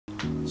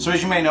So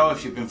as you may know,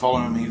 if you've been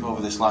following me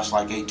over this last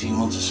like 18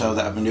 months or so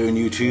that I've been doing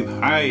YouTube,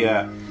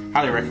 I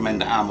highly recommend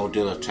the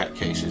ArmadiloTek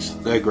cases.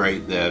 They're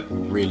great, they're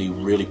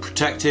really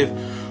protective,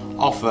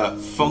 offer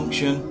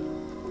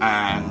function,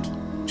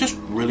 and just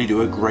really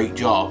do a great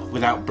job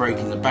without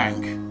breaking the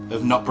bank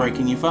of not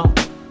breaking your phone.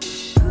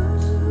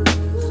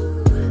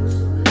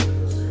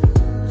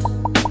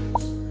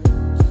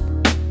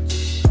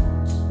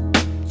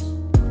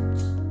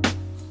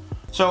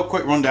 So a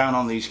quick rundown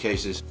on these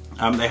cases.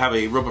 They have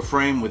a rubber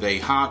frame with a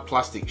hard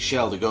plastic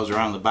shell that goes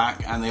around the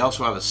back, and they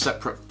also have a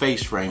separate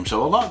face frame.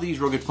 So a lot of these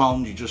rugged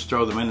phones, you just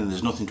throw them in and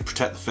there's nothing to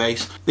protect the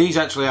face. These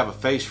actually have a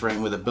face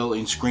frame with a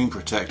built-in screen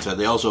protector.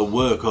 They also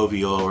work over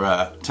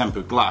your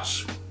tempered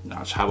glass.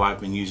 That's how I've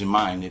been using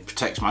mine. It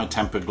protects my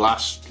tempered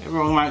glass.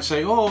 Everyone might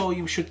say, oh,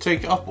 you should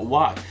take it off, but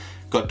why?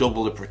 Got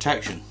double the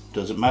protection.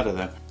 Doesn't matter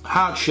then.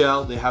 Hard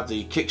shell, they have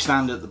the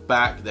kickstand at the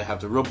back, they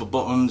have the rubber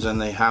buttons, and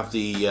they have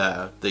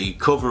the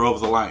cover over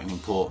the lightning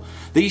port.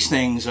 These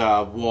things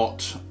are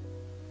what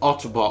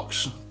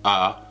Otterbox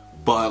are,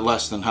 but at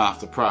less than half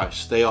the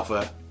price. They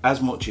offer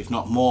as much, if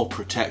not more,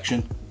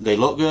 protection. They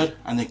look good,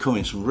 and they come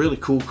in some really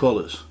cool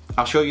colours.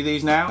 I'll show you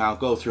these now. I'll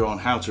go through on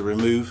how to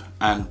remove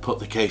and put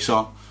the case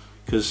on,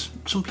 because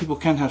some people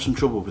can have some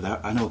trouble with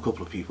that. I know a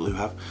couple of people who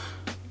have,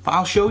 but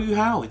I'll show you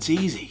how. It's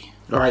easy.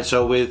 Alright,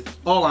 so with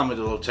all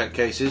ArmadiloTek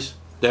cases,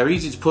 they're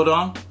easy to put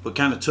on, but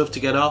kind of tough to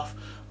get off,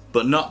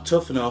 but not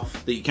tough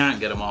enough that you can't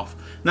get them off.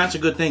 And that's a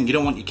good thing. You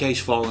don't want your case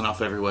falling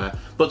off everywhere.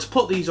 But to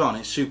put these on,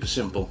 it's super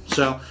simple.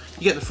 So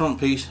you get the front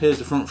piece. Here's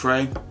the front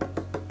frame.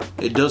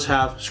 It does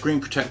have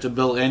screen protector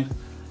built in.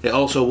 It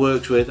also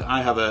works with,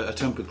 I have a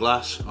tempered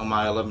glass on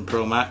my 11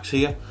 Pro Max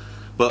here,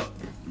 but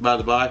by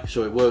the by,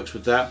 so it works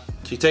with that.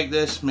 So you take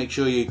this, make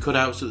sure your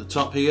cutouts at the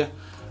top here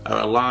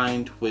are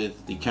aligned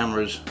with the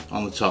cameras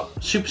on the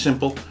top. Super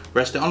simple.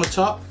 Rest it on the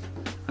top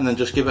and then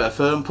just give it a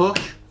firm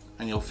push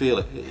and you'll feel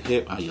it.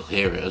 You'll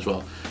hear it as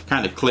well.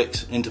 Kind of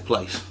clicks into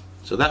place.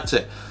 So that's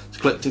it. It's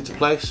clicked into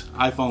place.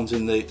 iPhone's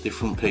in the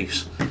front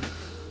piece.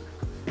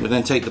 We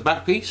then take the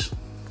back piece.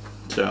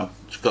 So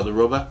it's got the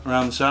rubber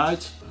around the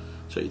sides.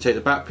 So you take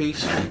the back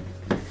piece.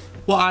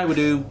 What I would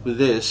do with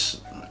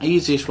this,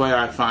 easiest way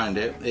I find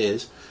it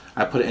is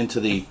I put it into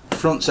the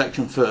front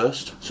section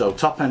first, so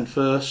top end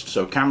first,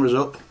 so cameras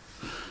up.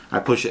 I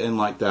push it in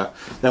like that.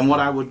 Then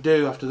what I would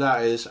do after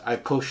that is I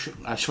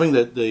swing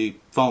the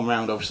phone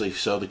round obviously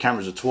so the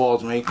cameras are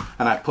towards me,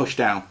 and I push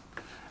down,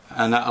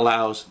 and that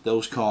allows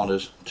those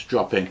corners to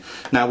drop in.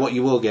 Now what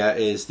you will get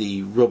is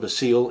the rubber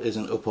seal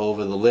isn't up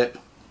over the lip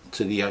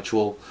to the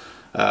actual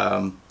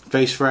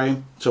face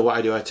frame. So what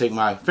I do, I take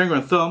my finger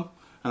and thumb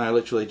and I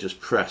literally just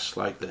press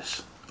like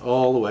this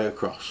all the way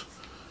across.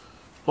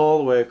 All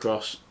the way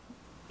across,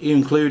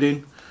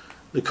 including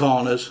the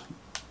corners.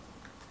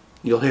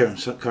 You'll hear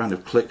them kind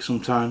of click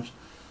sometimes.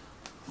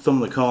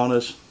 Thumb the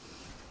corners,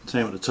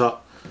 same at the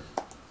top.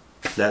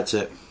 That's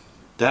it.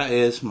 That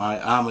is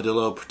my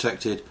Armadillo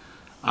protected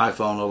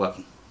iPhone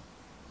 11.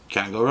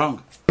 Can't go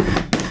wrong.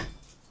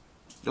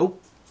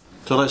 Nope.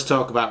 So let's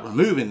talk about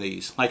removing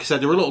these. Like I said,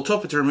 they're a little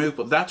tougher to remove,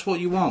 but that's what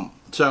you want.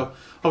 So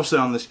obviously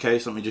on this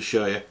case, let me just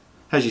show you.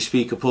 Has your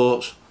speaker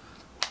ports,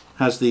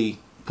 has the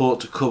port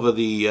to cover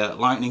the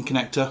lightning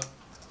connector.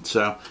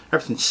 So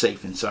everything's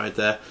safe inside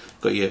there.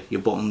 Got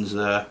your buttons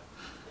there,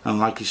 and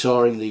like you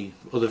saw in the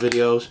other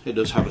videos, it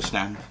does have a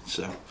stand.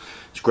 So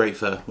it's great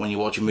for when you're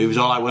watching movies.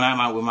 Or like when I'm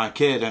out with my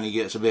kid and he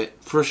gets a bit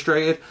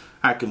frustrated,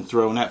 I can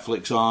throw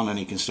Netflix on and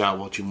he can start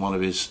watching one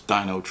of his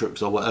dino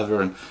trucks or whatever,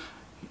 and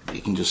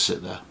he can just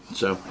sit there.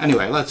 So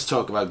anyway, let's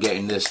talk about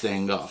getting this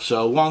thing off.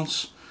 So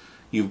once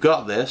you've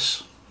got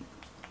this,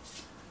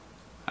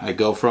 I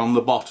go from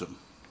the bottom.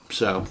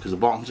 So, because the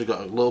bottoms have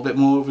got a little bit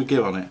more of a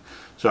give on it.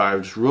 So I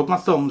just rub my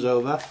thumbs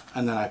over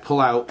and then I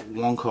pull out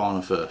one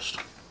corner first.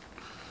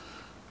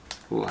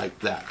 Like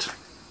that.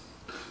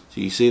 So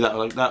you see that,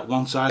 like that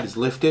one side is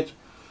lifted.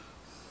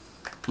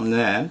 And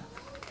then,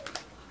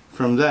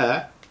 from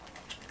there,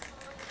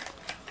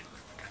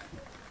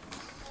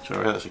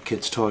 sorry that's a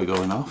kid's toy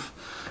going off.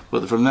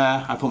 But from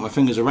there, I put my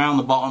fingers around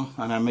the bottom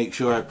and I make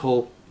sure I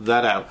pull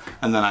that out.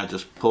 And then I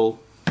just pull,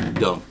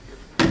 done.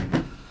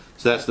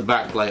 So that's the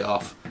back plate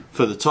off.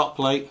 For the top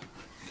plate,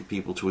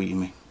 people tweeting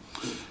me.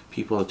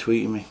 People are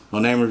tweeting me. No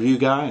Name Review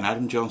Guy and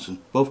Adam Johnson.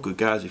 Both good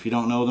guys. If you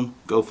don't know them,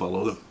 go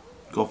follow them.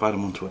 Go find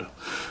them on Twitter.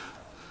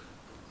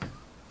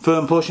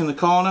 Firm push in the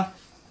corner.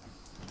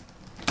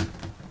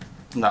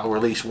 And that'll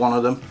release one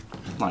of them,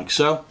 like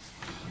so.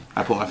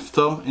 I put my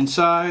thumb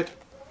inside,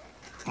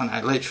 and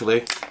I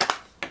literally,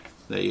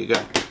 there you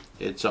go.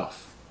 It's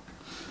off.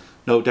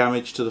 No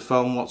damage to the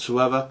phone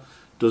whatsoever.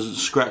 Doesn't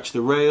scratch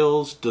the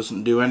rails,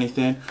 doesn't do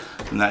anything,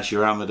 and that's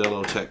your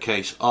ArmadiloTek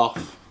case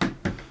off.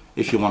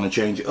 If you want to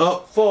change it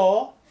up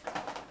for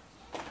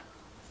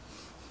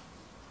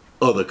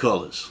other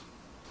colours.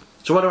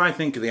 So what do I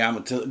think of the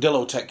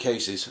ArmadiloTek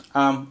cases?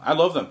 I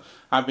love them.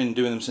 I've been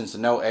doing them since the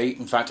Note 8.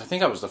 In fact, I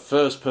think I was the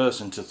first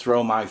person to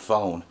throw my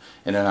phone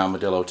in an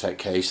ArmadiloTek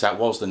case. That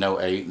was the Note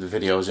 8. The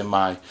video's in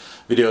my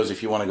videos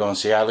if you want to go and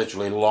see. I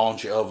literally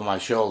launch it over my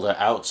shoulder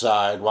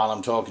outside while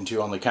I'm talking to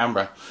you on the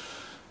camera.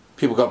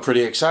 People got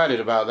pretty excited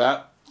about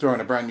that,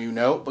 throwing a brand new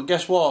Note. But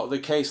guess what? The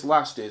case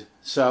lasted.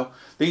 So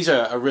these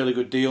are a really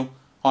good deal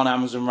on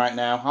Amazon right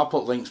now. I'll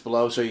put links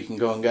below so you can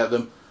go and get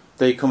them.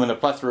 They come in a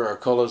plethora of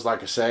colours,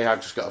 like I say.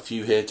 I've just got a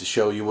few here to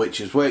show you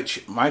which is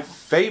which. My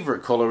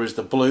favourite colour is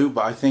the blue,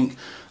 but I think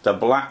the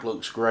black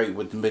looks great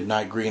with the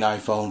midnight green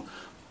iPhone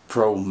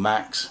Pro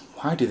Max.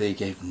 Why do they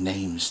give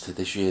names to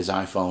this year's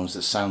iPhones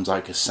that sounds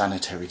like a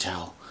sanitary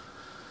towel?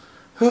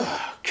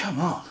 Come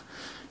on.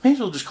 May as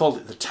well just call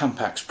it the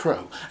Tampax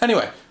Pro.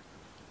 Anyway,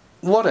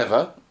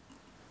 whatever.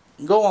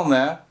 Go on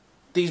there.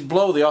 These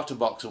blow the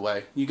Otterbox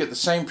away. You get the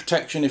same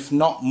protection, if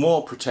not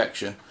more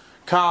protection.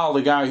 Carl,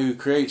 the guy who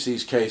creates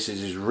these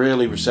cases, is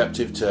really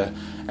receptive to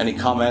any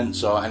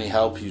comments or any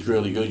help. He's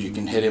really good. You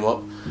can hit him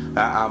up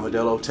at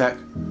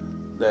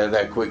ArmadiloTek.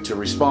 They're quick to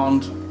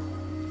respond.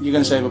 You're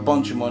going to save a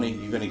bunch of money.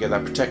 You're going to get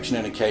that protection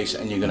in a case,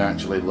 and you're going to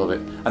actually love it.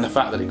 And the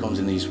fact that it comes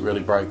in these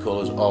really bright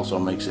colours also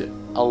makes it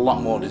a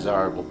lot more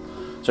desirable.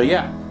 So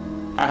yeah,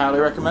 I highly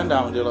recommend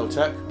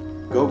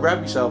ArmadiloTek. Go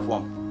grab yourself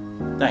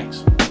one.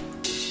 Thanks.